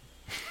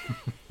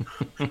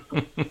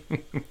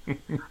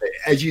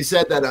 As you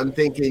said that, I'm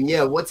thinking,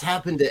 what's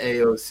happened to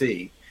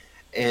AOC?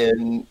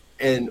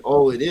 And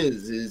all it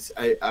is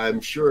I'm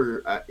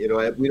sure,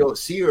 we don't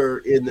see her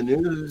in the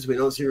news. We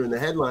don't see her in the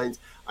headlines.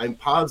 I'm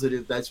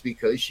positive that's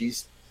because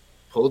she's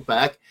pulled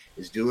back,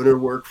 is doing her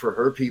work for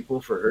her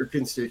people, for her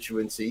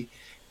constituency,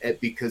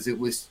 because it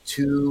was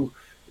too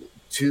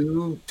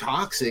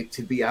toxic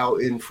to be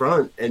out in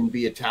front and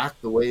be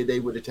attacked the way they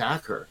would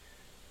attack her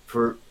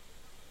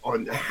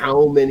on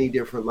how many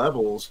different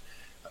levels.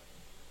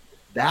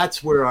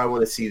 That's where I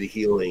want to see the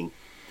healing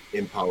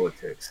in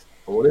politics.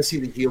 I want to see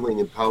the healing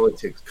in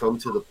politics come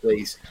to the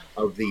place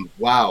of the,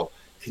 wow,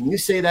 can you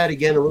say that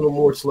again a little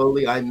more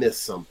slowly? I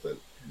missed something.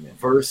 Yeah.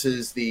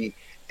 Versus the,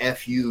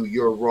 F you,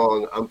 you're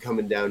wrong, I'm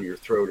coming down your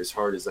throat as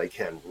hard as I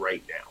can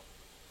right now,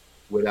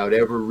 without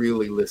ever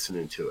really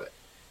listening to it.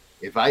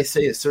 If I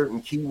say a certain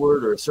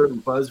keyword or a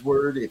certain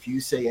buzzword, if you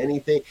say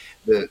anything,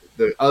 the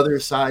other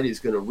side is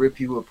going to rip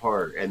you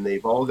apart, and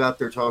they've all got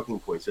their talking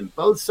points, and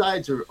both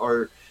sides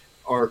are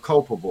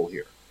culpable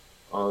here.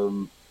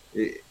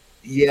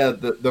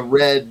 The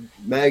red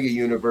MAGA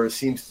universe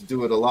seems to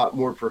do it a lot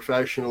more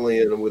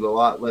professionally and with a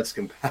lot less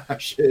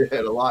compassion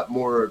and a lot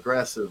more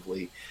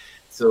aggressively.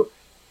 So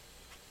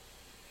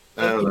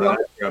I don't know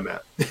where I'm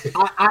at.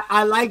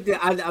 I like that.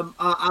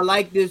 I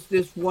like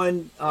this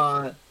one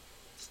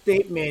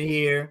statement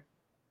here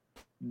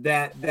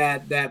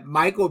that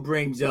Michael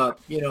brings up.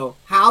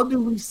 How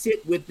do we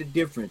sit with the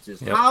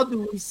differences? Yep. How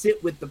do we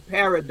sit with the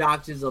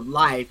paradoxes of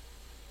life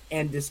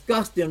and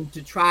discuss them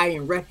to try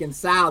and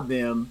reconcile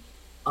them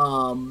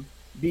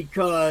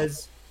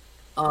because,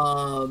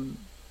 I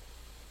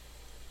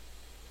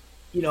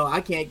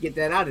can't get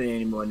that out of there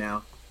anymore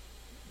now.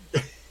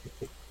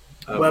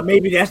 Well,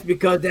 maybe that's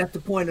because that's the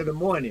point of the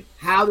morning.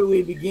 How do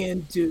we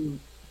begin to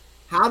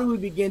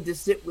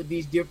sit with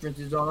these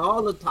differences on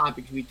all the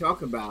topics we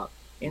talk about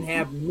and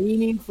have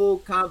meaningful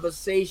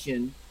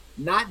conversation,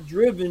 not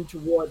driven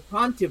toward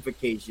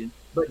pontification,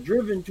 but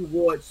driven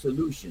toward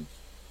solutions?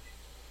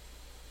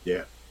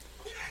 Yeah.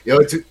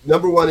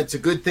 Number one, it's a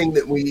good thing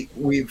that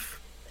we've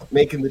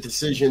making the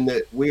decision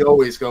that we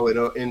always go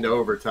into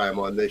overtime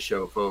on this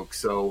show, folks.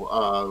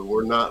 So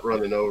we're not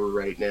running over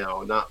right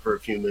now, not for a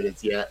few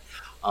minutes yet.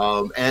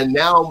 And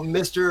now,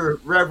 Mr.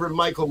 Reverend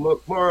Michael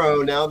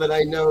McMorrow, now that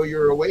I know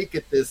you're awake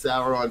at this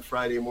hour on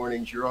Friday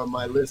mornings, you're on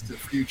my list of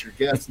future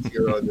guests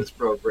here on this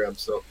program.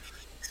 So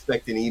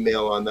expect an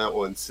email on that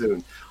one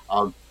soon.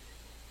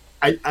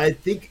 I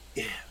think,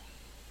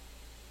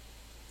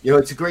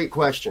 it's a great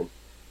question,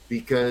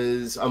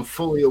 because I'm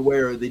fully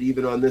aware that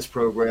even on this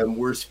program,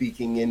 we're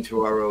speaking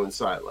into our own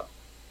silo.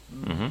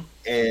 Mm-hmm.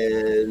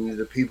 And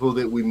the people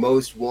that we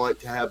most want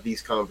to have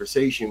these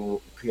conversations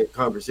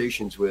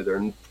with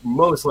are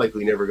most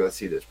likely never going to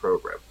see this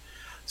program.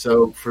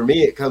 So for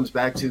me, it comes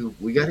back to,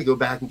 we got to go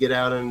back and get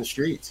out on the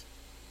streets,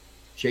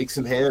 shake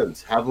some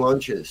hands, have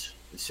lunches,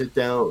 sit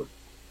down,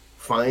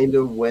 find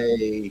a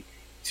way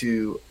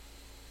to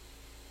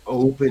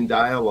open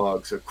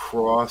dialogues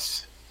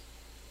across,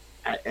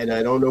 and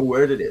I don't know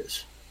where it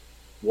is.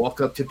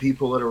 Walk up to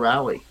people at a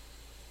rally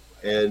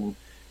and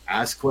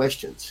ask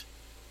questions.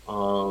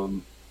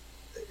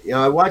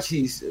 I watch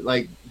these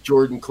like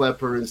Jordan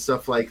Klepper and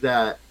stuff like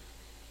that.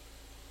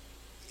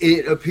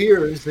 It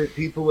appears that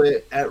people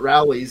at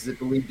rallies that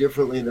believe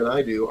differently than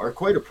I do are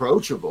quite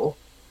approachable.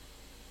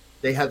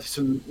 They have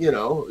some,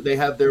 they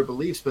have their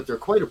beliefs, but they're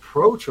quite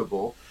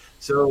approachable.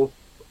 So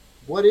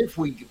what if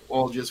we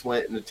all just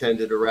went and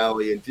attended a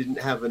rally and didn't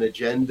have an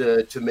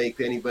agenda to make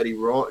anybody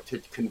wrong, to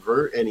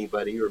convert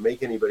anybody or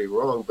make anybody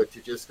wrong, but to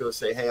just go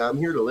say, hey, I'm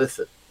here to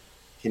listen.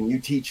 Can you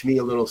teach me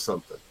a little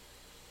something?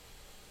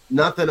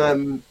 Not that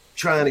I'm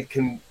trying to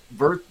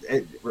convert.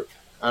 I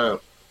don't know.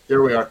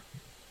 There we are.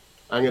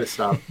 I'm going to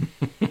stop.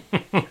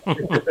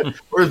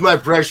 Where's my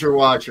pressure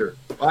washer?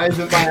 Why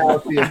isn't my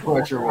house being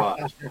pressure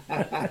washed?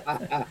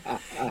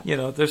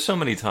 There's so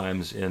many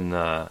times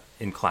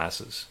in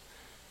classes,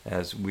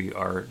 as we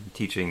are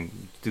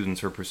teaching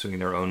students who are pursuing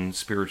their own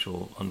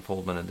spiritual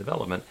unfoldment and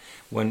development,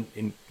 when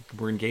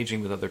we're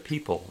engaging with other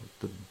people,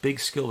 the big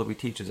skill that we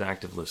teach is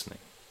active listening.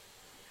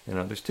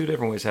 There's two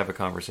different ways to have a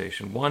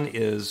conversation. One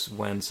is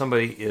when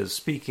somebody is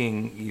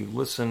speaking, you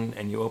listen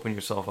and you open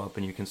yourself up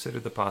and you consider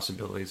the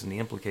possibilities and the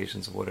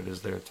implications of what it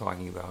is they're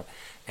talking about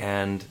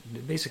and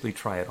basically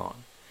try it on.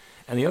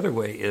 And the other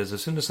way is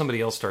as soon as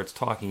somebody else starts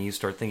talking, you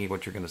start thinking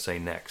what you're going to say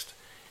next.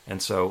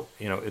 And so,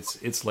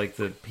 it's like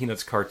the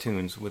Peanuts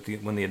cartoons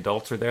when the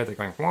adults are there, they're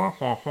going, wah,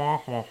 wah,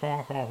 wah, wah,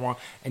 wah, wah, wah,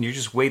 and you're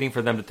just waiting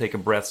for them to take a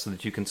breath so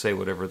that you can say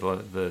whatever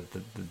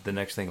the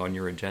next thing on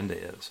your agenda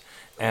is.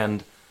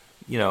 And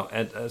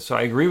so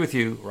I agree with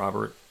you,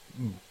 Robert,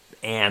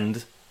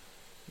 and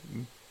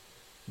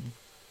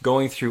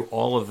going through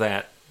all of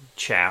that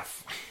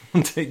chaff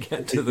to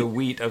get to the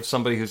wheat of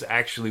somebody who's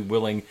actually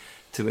willing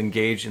to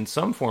engage in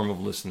some form of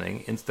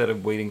listening instead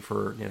of waiting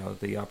for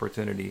the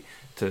opportunity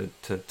to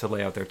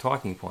lay out their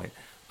talking point.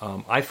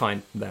 I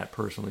find that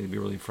personally to be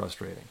really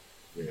frustrating.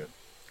 Yeah,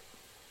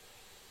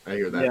 I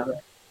hear that. Yeah.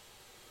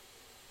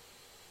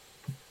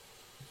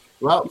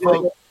 Well,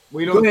 folks,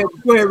 we don't.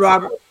 Go ahead,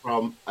 Robert.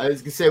 Problem. I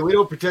was gonna say we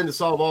don't pretend to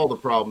solve all the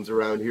problems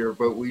around here,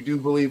 but we do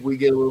believe we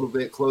get a little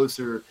bit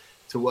closer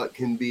to what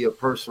can be a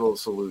personal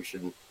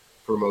solution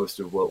for most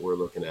of what we're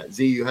looking at.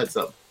 Z, you had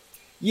something.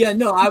 Yeah,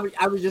 no,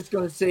 I was just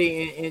going to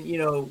say, and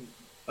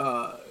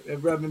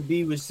Reverend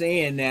B was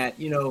saying that,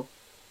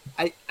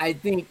 I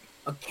think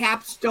a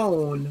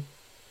capstone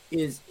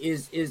is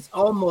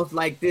almost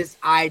like this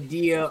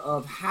idea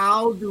of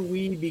how do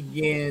we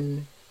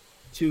begin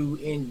to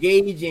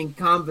engage in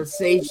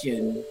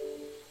conversation,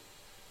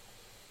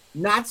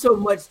 not so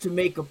much to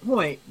make a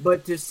point,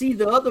 but to see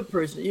the other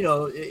person,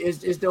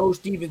 it's the old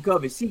Stephen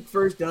Covey, seek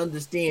first to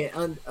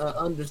understand,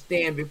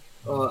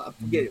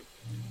 forget it.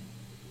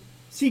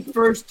 Seek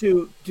first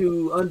to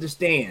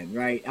understand,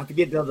 right? I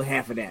forget the other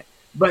half of that.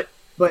 But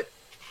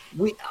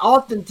we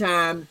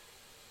oftentimes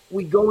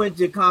we go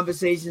into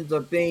conversations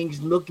of things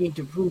looking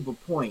to prove a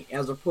point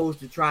as opposed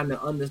to trying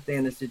to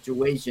understand the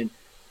situation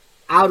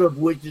out of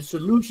which the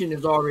solution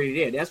is already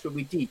there. That's what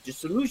we teach. The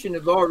solution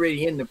is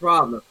already in the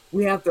problem.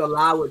 We have to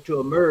allow it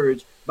to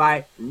emerge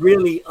by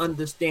really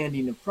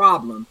understanding the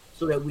problem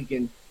so that we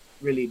can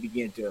really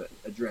begin to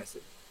address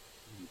it.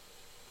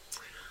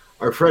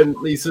 Our friend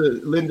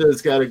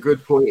Linda's got a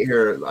good point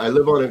here.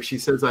 She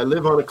says, I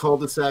live on a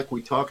cul-de-sac.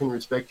 We talk and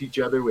respect each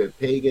other. We have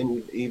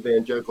pagan,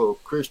 evangelical,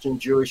 Christian,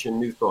 Jewish, and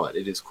New Thought.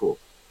 It is cool.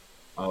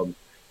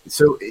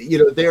 So,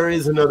 there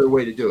is another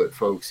way to do it,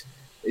 folks.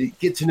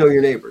 Get to know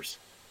your neighbors.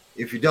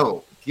 If you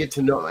don't, get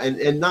to know,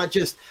 and not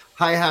just,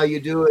 hi, how you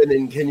doing,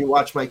 and can you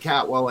watch my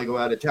cat while I go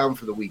out of town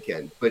for the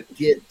weekend, but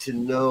get to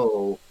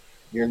know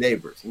your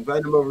neighbors.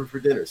 Invite them over for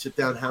dinner. Sit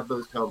down, have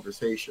those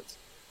conversations.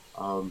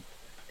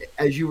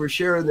 As you were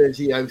sharing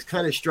this, I was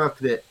kind of struck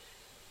that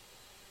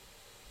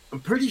I'm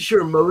pretty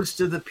sure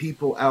most of the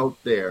people out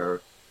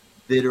there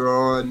that are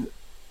on,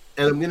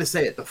 and I'm going to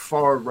say it, the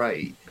far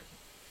right,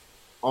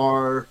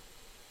 are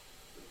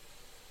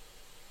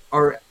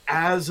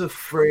as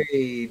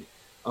afraid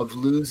of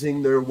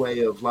losing their way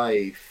of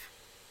life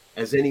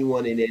as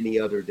anyone in any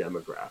other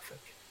demographic.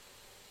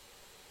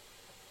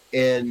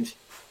 And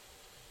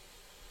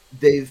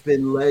they've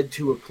been led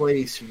to a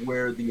place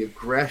where the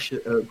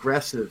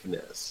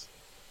aggressiveness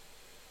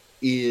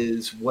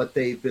is what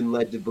they've been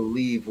led to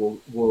believe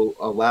will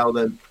allow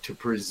them to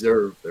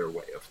preserve their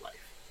way of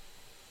life,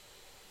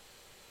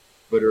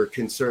 but are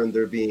concerned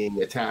they're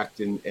being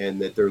attacked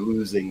and that they're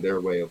losing their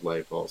way of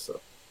life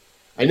also.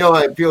 I know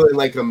I'm feeling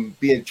like I'm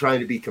trying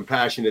to be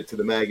compassionate to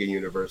the MAGA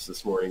universe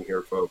this morning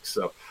here, folks.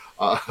 So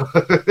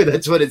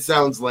that's what it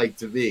sounds like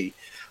to me.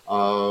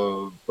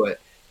 I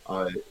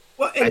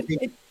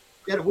think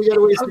we got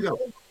a ways to go.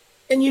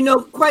 And,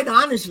 quite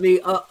honestly,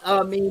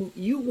 I mean,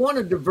 you want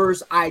a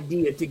diverse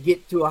idea to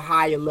get to a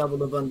higher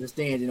level of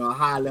understanding or a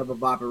higher level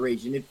of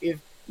operation.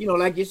 If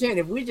like you're saying,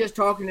 if we're just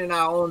talking in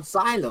our own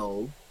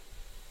silo,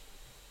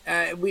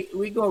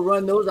 we gonna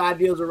run those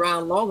ideas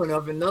around long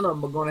enough, and none of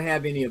them are gonna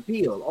have any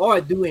appeal or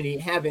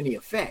have any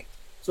effect.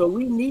 So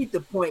we need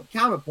the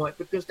counterpoint,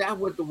 because that's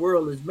what the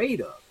world is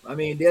made of. I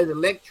mean, there's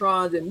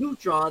electrons and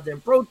neutrons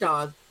and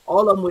protons,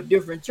 all of them with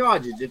different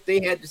charges. If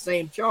they had the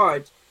same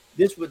charge,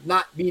 this would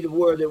not be the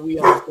world that we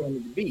understand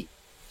it to be.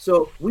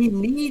 So we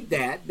need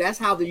that. That's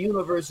how the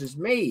universe is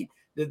made.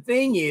 The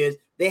thing is,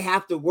 they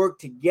have to work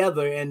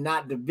together and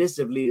not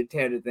divisively to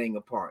tear the thing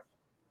apart.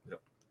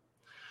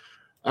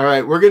 All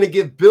right, we're going to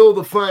give Bill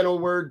the final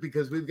word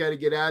because we've got to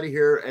get out of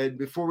here. And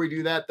before we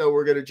do that, though,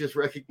 we're going to just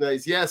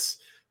recognize, yes,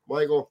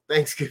 Michael,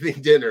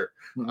 Thanksgiving dinner.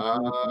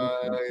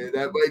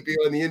 That might be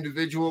on the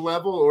individual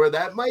level, or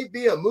that might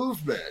be a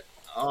movement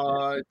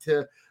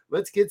to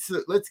let's get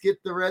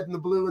the red and the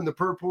blue and the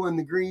purple and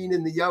the green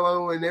and the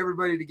yellow and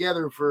everybody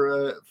together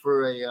for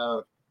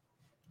a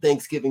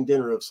Thanksgiving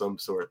dinner of some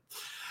sort.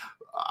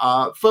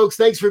 Folks,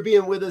 thanks for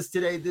being with us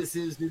today. This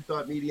is New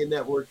Thought Media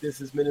Network.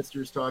 This is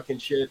Ministers Talking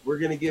Shit. We're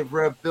going to give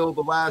Rev Bill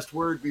the last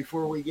word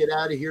before we get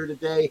out of here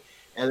today,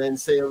 and then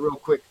say a real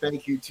quick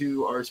thank you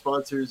to our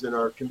sponsors and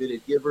our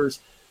committed givers.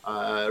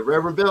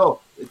 Reverend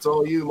Bill, it's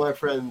all you, my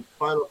friend.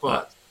 Final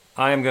thoughts.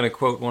 I am going to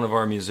quote one of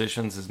our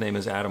musicians. His name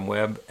is Adam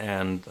Webb,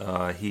 and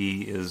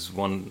he is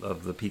one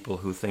of the people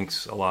who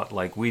thinks a lot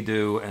like we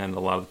do, and a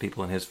lot of the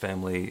people in his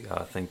family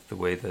think the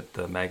way that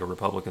the MAGA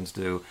Republicans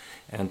do,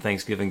 and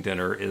Thanksgiving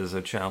dinner is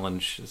a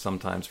challenge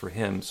sometimes for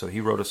him. So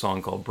he wrote a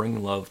song called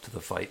Bring Love to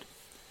the Fight,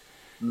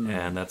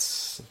 and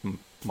that's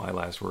my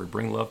last word.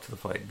 Bring love to the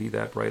fight. Be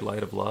that bright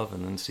light of love,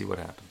 and then see what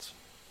happens.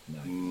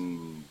 Nice.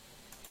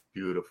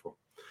 Beautiful.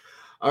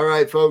 All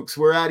right, folks,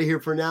 we're out of here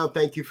for now.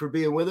 Thank you for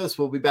being with us.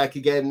 We'll be back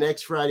again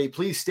next Friday.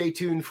 Please stay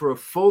tuned for a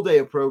full day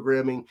of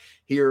programming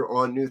here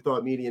on New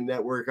Thought Media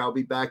Network. I'll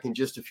be back in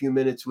just a few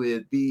minutes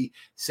with B.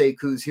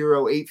 Sekou's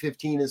Hero.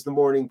 8:15 is the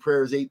morning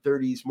prayers,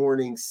 8:30 is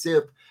morning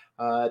sip.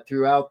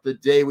 Throughout the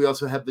day, we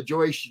also have the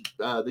Joy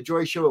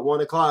Show at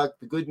 1 o'clock,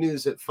 the Good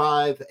News at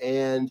 5,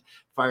 and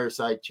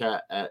Fireside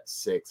Chat at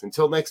 6.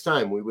 Until next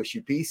time, we wish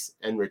you peace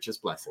and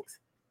richest blessings.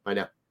 Bye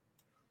now.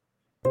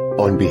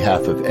 On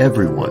behalf of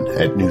everyone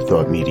at New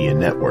Thought Media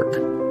Network,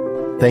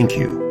 thank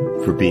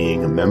you for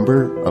being a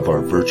member of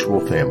our virtual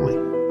family.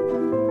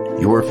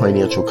 Your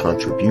financial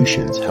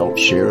contributions help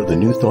share the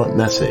New Thought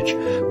message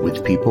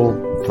with people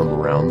from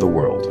around the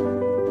world.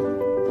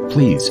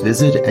 Please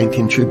visit and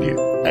contribute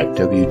at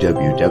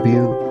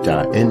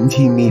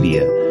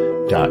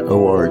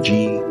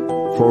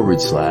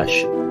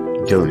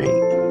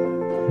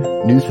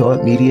www.ntmedia.org/donate. New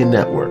Thought Media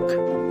Network.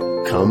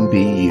 Come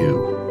be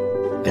you.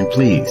 And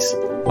please,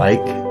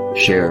 like,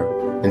 share,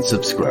 and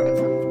subscribe.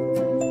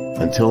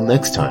 Until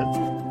next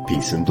time,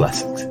 peace and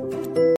blessings.